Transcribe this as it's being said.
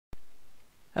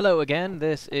Hello again,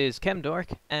 this is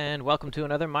ChemDork, and welcome to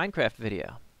another Minecraft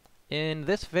video. In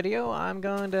this video, I'm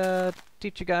going to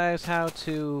teach you guys how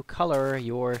to color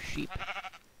your sheep.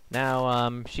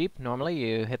 Now, sheep, normally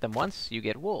you hit them once, you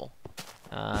get wool.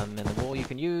 And the wool you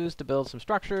can use to build some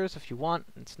structures if you want.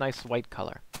 It's nice white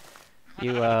color.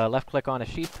 You left-click on a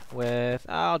sheep with,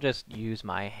 I'll just use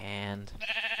my hand.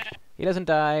 He doesn't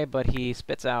die, but he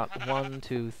spits out 1,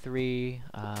 2, 3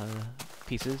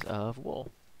 pieces of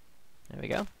wool. There we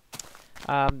go.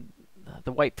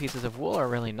 The white pieces of wool are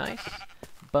really nice,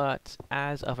 but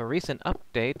as of a recent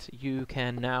update, you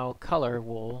can now color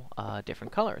wool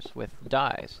different colors with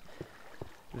dyes.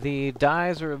 The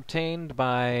dyes are obtained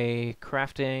by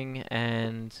crafting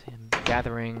and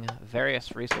gathering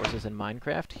various resources in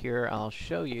Minecraft. Here I'll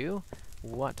show you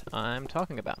what I'm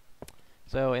talking about.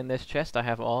 So in this chest I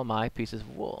have all my pieces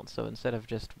of wool. So instead of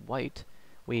just white,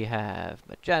 we have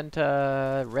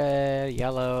magenta, red,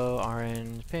 yellow,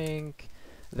 orange, pink.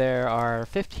 There are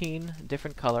 15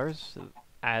 different colors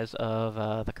as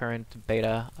of the current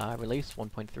beta release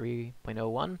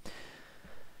 1.3.01.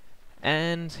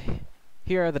 And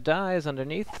here are the dyes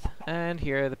underneath, and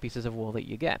here are the pieces of wool that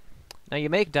you get. Now you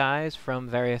make dyes from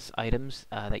various items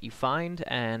that you find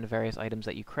and various items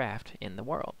that you craft in the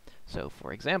world. So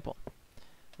for example,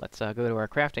 let's go to our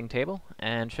crafting table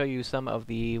and show you some of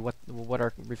the what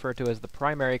are referred to as the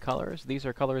primary colors. These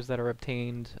are colors that are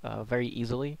obtained very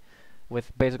easily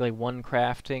with basically one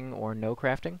crafting or no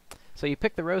crafting. So you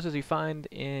pick the roses you find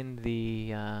in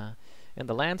the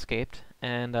landscape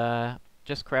and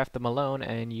just craft them alone,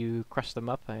 and you crush them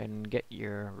up and get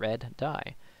your red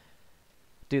dye.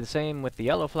 Do the same with the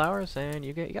yellow flowers and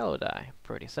you get yellow dye.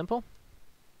 Pretty simple.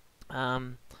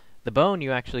 The bone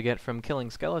you actually get from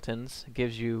killing skeletons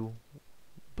gives you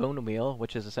bone meal,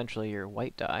 which is essentially your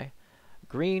white dye.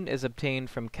 Green is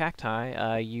obtained from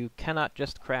cacti. You cannot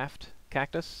just craft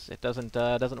cactus. It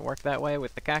doesn't work that way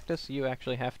with the cactus. You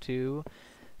actually have to,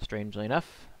 strangely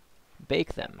enough,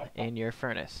 bake them in your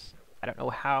furnace. I don't know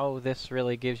how this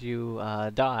really gives you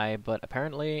dye, but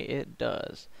apparently it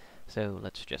does. So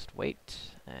let's just wait,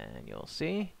 and you'll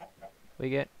see we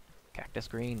get cactus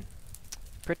green.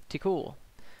 Pretty cool.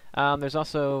 There's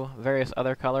also various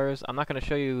other colors. I'm not going to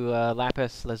show you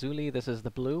lapis lazuli. This is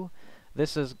the blue.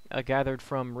 This is gathered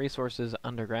from resources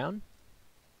underground.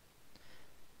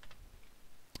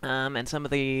 And some of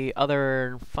the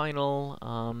other final,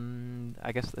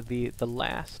 I guess the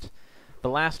last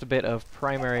bit of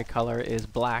primary color is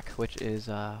black, which is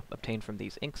obtained from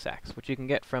these ink sacs, which you can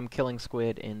get from killing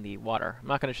squid in the water. I'm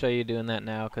not going to show you doing that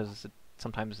now because it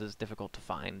sometimes is difficult to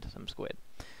find some squid.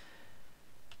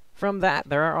 From that,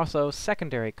 there are also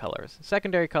secondary colors.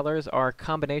 Secondary colors are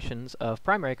combinations of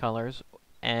primary colors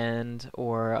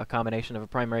or a combination of a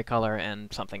primary color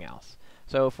and something else.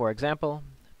 So, for example,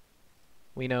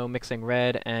 we know mixing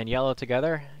red and yellow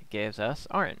together gives us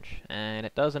orange, and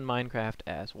it does in Minecraft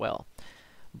as well.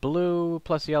 Blue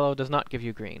plus yellow does not give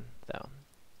you green, though.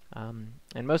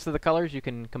 And most of the colors you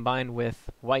can combine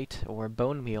with white or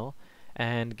bone meal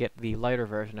and get the lighter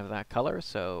version of that color.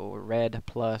 So red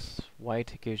plus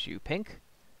white gives you pink.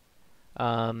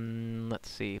 Let's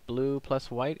see, blue plus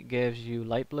white gives you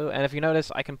light blue. And if you notice,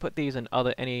 I can put these in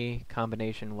any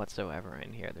combination whatsoever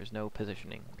in here. There's no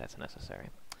positioning that's necessary.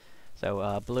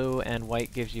 So blue and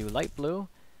white gives you light blue.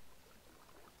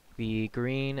 The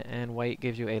green and white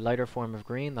gives you a lighter form of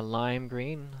green. The lime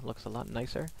green looks a lot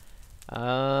nicer.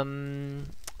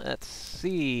 Let's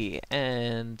see,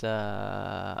 and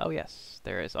oh yes,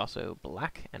 there is also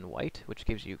black and white, which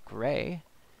gives you gray.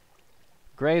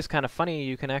 Gray is kind of funny.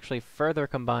 You can actually further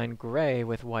combine gray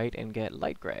with white and get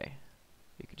light gray.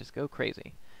 You could just go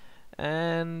crazy.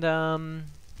 And then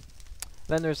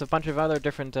there's a bunch of other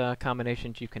different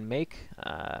combinations you can make.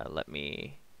 Let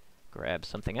me grab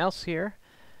something else here.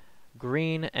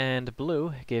 Green and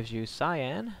blue gives you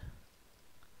cyan.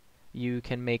 You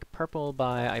can make purple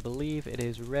by, I believe it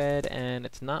is red, and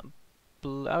it's not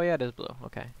blue. Oh yeah, it is blue.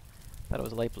 Okay. Thought it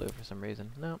was light blue for some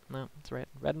reason. No, it's red.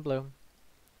 Red and blue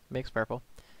makes purple,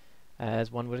 as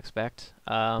one would expect.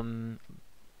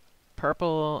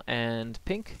 Purple and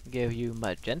pink give you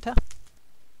magenta.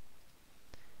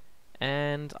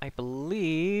 And I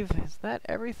believe, is that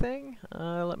everything?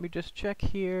 Let me just check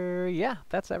here. Yeah,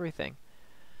 that's everything.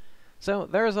 So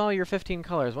there's all your 15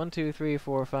 colors. 1, 2, 3,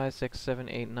 4, 5, 6, 7,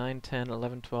 8, 9, 10,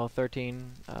 11, 12,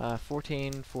 13,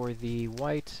 14 for the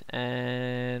white,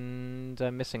 and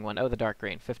I'm missing one. Oh, the dark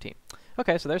green, 15.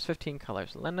 Okay, so there's 15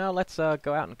 colors. Now let's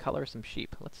go out and color some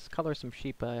sheep. Let's color some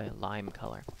sheep lime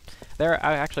color.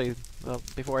 Actually, well,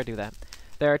 before I do that,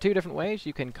 there are two different ways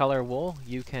you can color wool.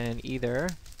 You can either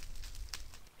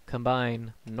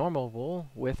combine normal wool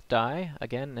with dye,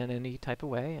 again in any type of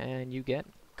way, and you get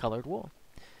colored wool.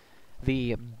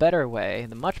 The better way,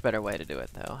 the much better way to do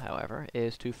it though, however,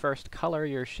 is to first color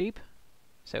your sheep.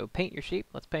 So paint your sheep,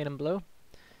 let's paint them blue.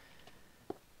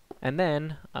 And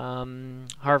then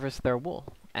harvest their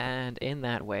wool. And in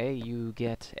that way you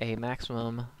get a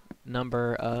maximum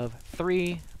number of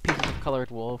 3 pieces of colored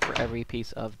wool for every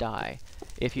piece of dye.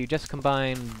 If you just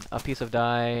combine a piece of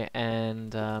dye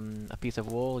and a piece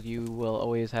of wool, you will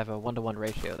always have a 1-to-1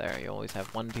 ratio there. You always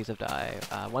have 1 piece of dye,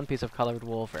 1 piece of colored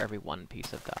wool for every 1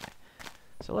 piece of dye.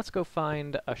 So let's go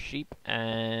find a sheep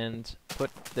and put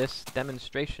this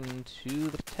demonstration to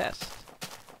the test.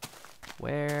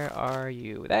 Where are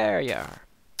you? There you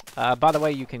are. By the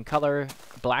way, you can color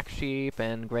black sheep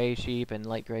and gray sheep and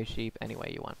light gray sheep any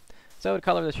way you want. So to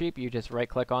color the sheep, you just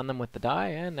right-click on them with the dye,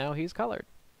 and now he's colored.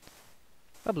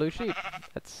 A blue sheep.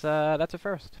 That's a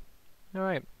first. All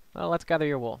right. Well, let's gather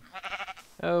your wool.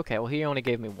 Okay. Well, he only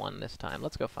gave me 1 this time.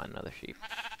 Let's go find another sheep.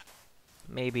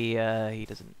 Maybe he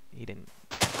didn't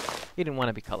want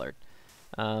to be colored.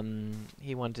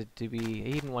 He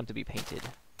didn't want to be painted.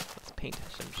 Let's paint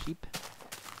some sheep.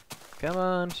 Come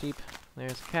on, sheep.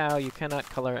 There's a cow. You cannot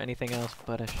color anything else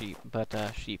but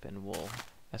sheep and wool.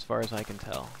 As far as I can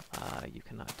tell, you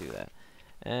cannot do that.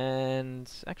 And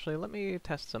actually, let me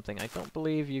test something. I don't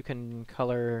believe you can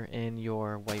color in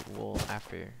your white wool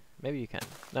after. Maybe you can.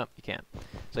 No, you can't.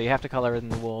 So you have to color in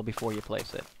the wool before you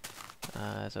place it.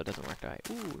 So it doesn't work right.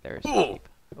 Ooh, there's a sheep.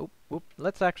 Oh, whoop.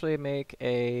 Let's actually make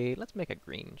a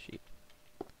green sheep.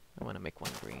 I want to make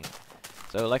one green.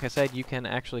 So like I said, you can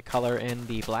actually color in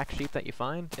the black sheep that you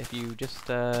find. If you just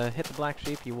hit the black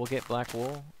sheep, you will get black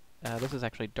wool. This is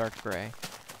actually dark gray.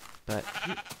 But,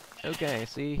 okay,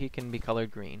 see, he can be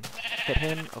colored green. Hit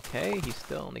him, okay, he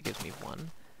still only gives me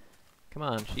 1. Come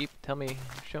on, sheep,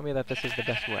 show me that this is the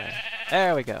best way.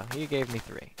 There we go, he gave me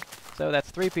 3. So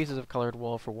that's 3 pieces of colored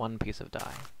wool for 1 piece of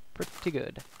dye. Pretty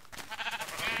good.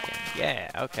 Yeah,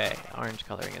 okay, orange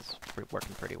coloring is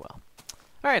working pretty well.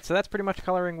 Alright, so that's pretty much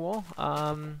coloring wool.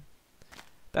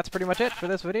 That's pretty much it for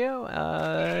this video.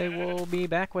 I will be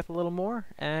back with a little more,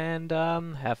 and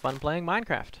have fun playing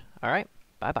Minecraft. Alright,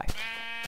 bye-bye.